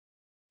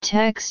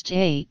Text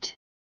 8.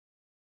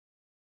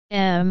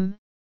 M.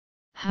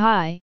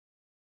 Hi,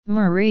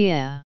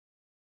 Maria.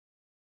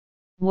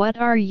 What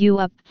are you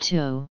up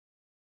to?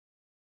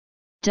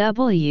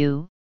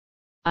 W.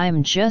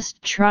 I'm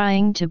just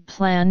trying to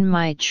plan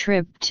my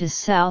trip to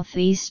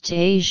Southeast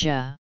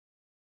Asia.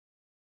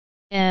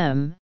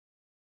 M.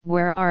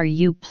 Where are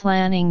you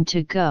planning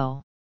to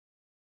go?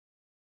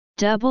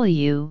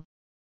 W.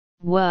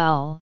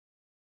 Well,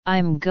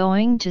 I'm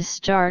going to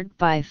start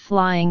by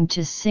flying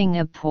to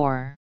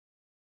Singapore.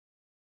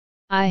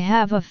 I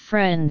have a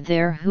friend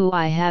there who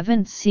I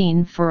haven't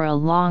seen for a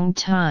long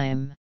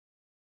time.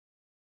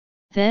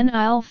 Then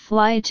I'll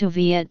fly to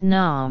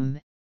Vietnam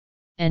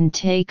and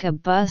take a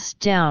bus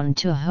down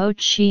to Ho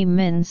Chi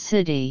Minh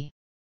City.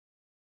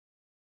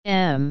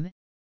 M.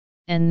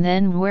 And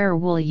then where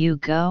will you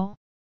go?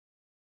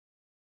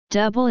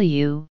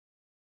 W.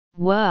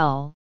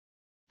 Well,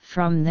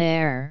 from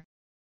there,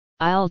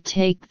 I'll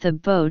take the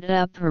boat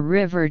up a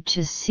river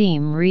to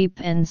Siem Reap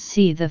and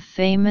see the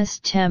famous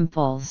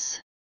temples.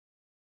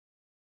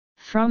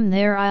 From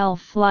there I'll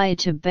fly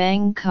to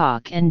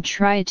Bangkok and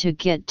try to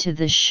get to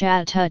the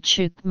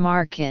Chatuchak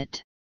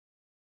market.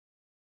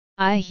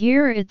 I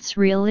hear it's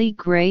really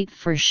great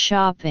for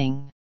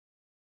shopping.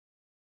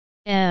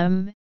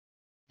 M.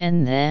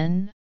 And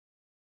then?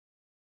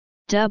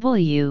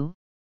 W.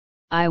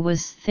 I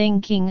was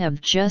thinking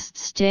of just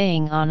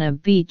staying on a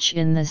beach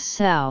in the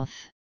south.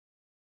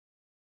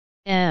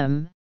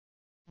 M.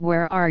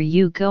 Where are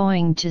you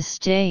going to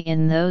stay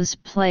in those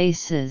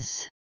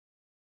places?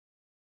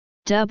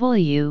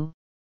 W.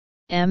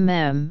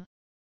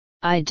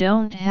 I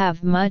don't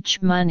have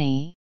much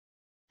money,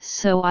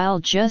 so I'll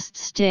just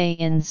stay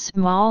in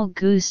small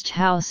guest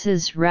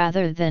houses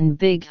rather than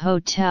big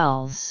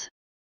hotels.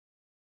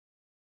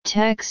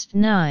 Text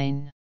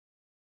 9.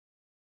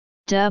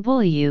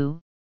 W.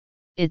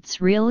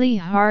 It's really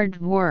hard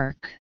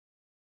work.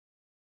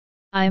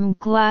 I'm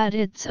glad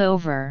it's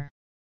over.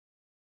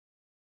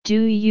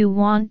 Do you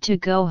want to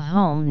go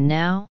home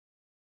now?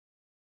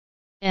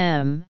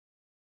 M.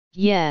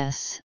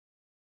 Yes.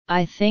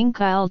 I think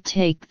I'll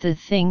take the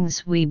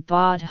things we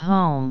bought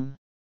home.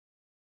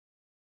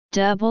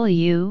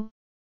 W.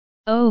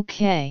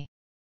 Okay.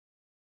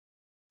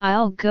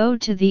 I'll go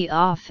to the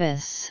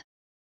office.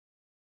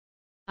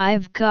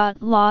 I've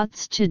got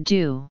lots to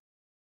do.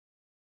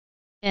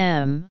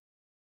 M.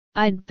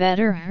 I'd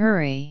better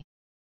hurry.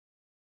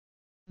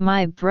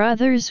 My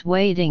brother's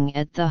waiting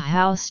at the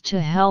house to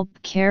help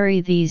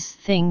carry these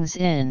things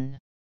in.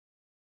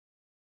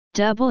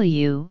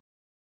 W.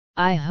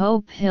 I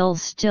hope he'll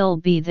still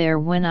be there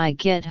when I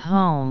get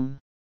home.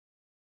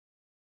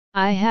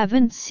 I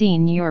haven't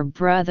seen your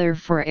brother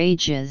for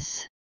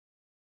ages.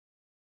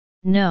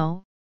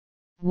 No,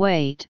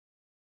 wait,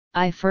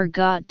 I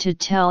forgot to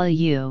tell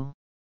you.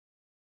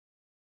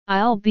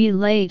 I'll be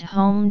late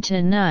home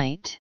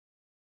tonight.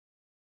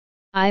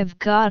 I've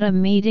got a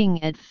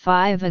meeting at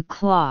 5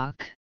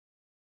 o'clock.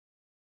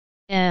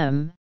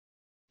 M.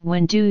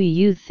 When do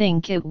you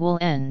think it will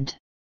end?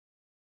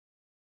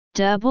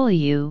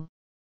 W.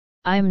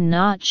 I'm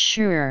not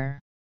sure.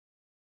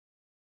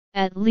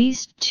 At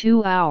least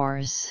 2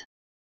 hours.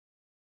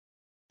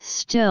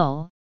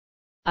 Still,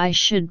 I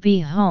should be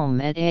home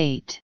at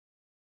 8.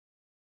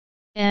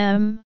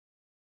 M.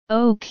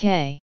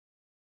 Okay.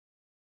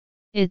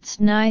 It's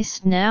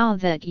nice now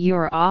that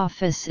your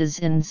office is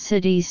in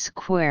City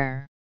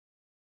Square.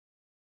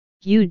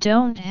 You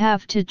don't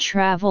have to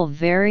travel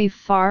very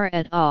far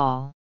at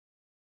all.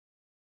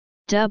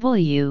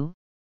 W.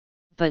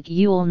 But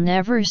you'll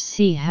never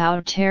see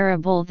how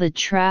terrible the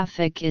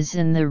traffic is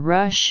in the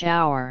rush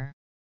hour.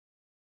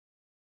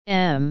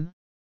 M.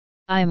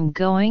 I'm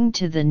going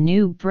to the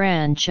new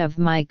branch of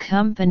my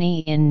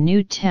company in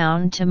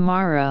Newtown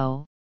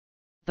tomorrow,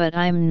 but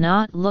I'm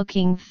not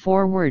looking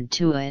forward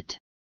to it.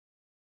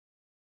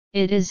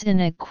 It is in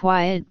a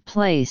quiet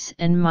place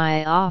and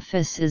my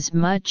office is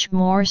much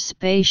more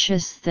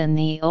spacious than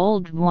the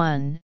old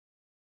one,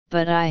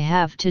 but I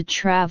have to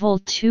travel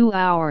 2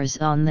 hours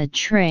on the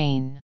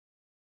train.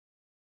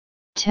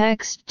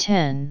 Text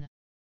 10.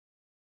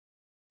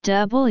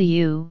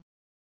 W.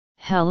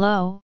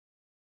 Hello,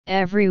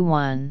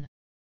 everyone.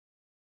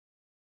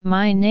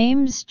 My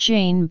name's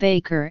Jane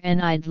Baker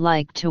and I'd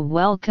like to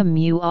welcome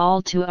you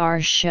all to our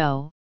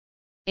show,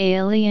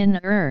 Alien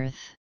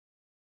Earth.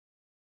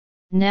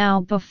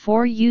 Now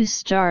before you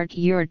start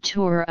your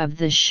tour of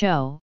the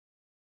show,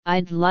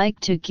 I'd like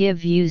to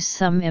give you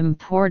some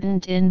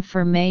important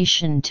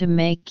information to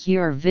make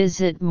your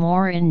visit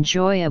more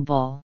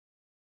enjoyable.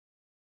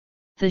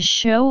 The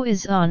show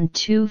is on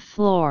 2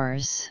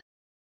 floors.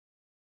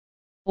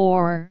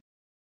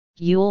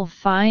 You'll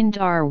find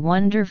our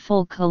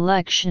wonderful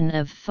collection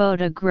of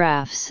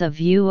photographs of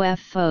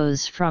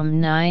UFOs from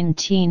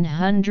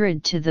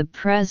 1900 to the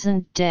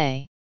present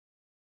day.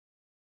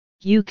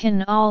 You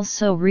can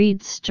also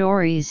read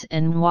stories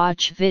and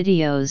watch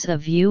videos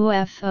of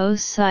UFO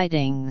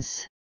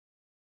sightings.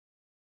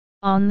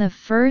 On the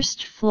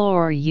first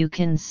floor you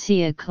can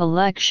see a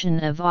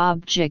collection of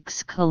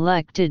objects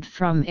collected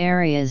from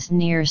areas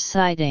near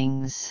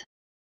sightings.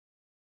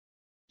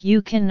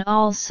 You can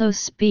also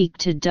speak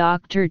to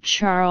Dr.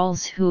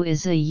 Charles, who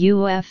is a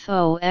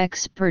UFO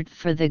expert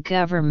for the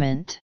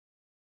government.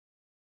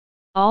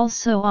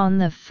 Also on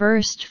the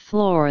first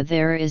floor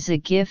there is a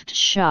gift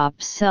shop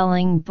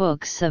selling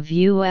books of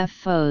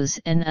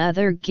UFOs and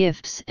other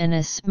gifts, and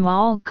a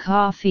small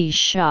coffee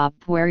shop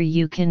where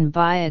you can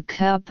buy a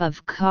cup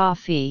of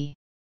coffee.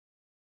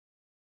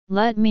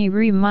 Let me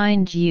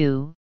remind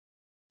you,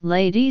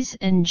 ladies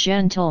and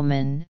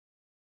gentlemen,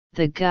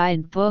 the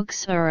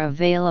guidebooks are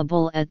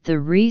available at the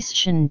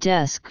reception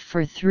desk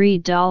for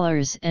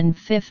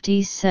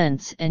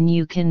 $3.50 and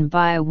you can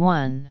buy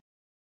one.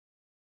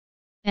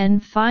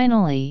 And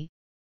finally,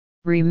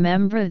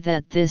 remember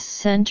that this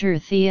center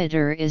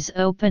theater is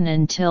open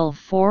until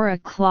 4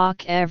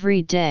 o'clock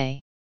every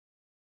day.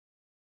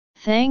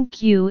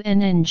 Thank you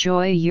and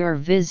enjoy your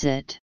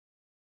visit.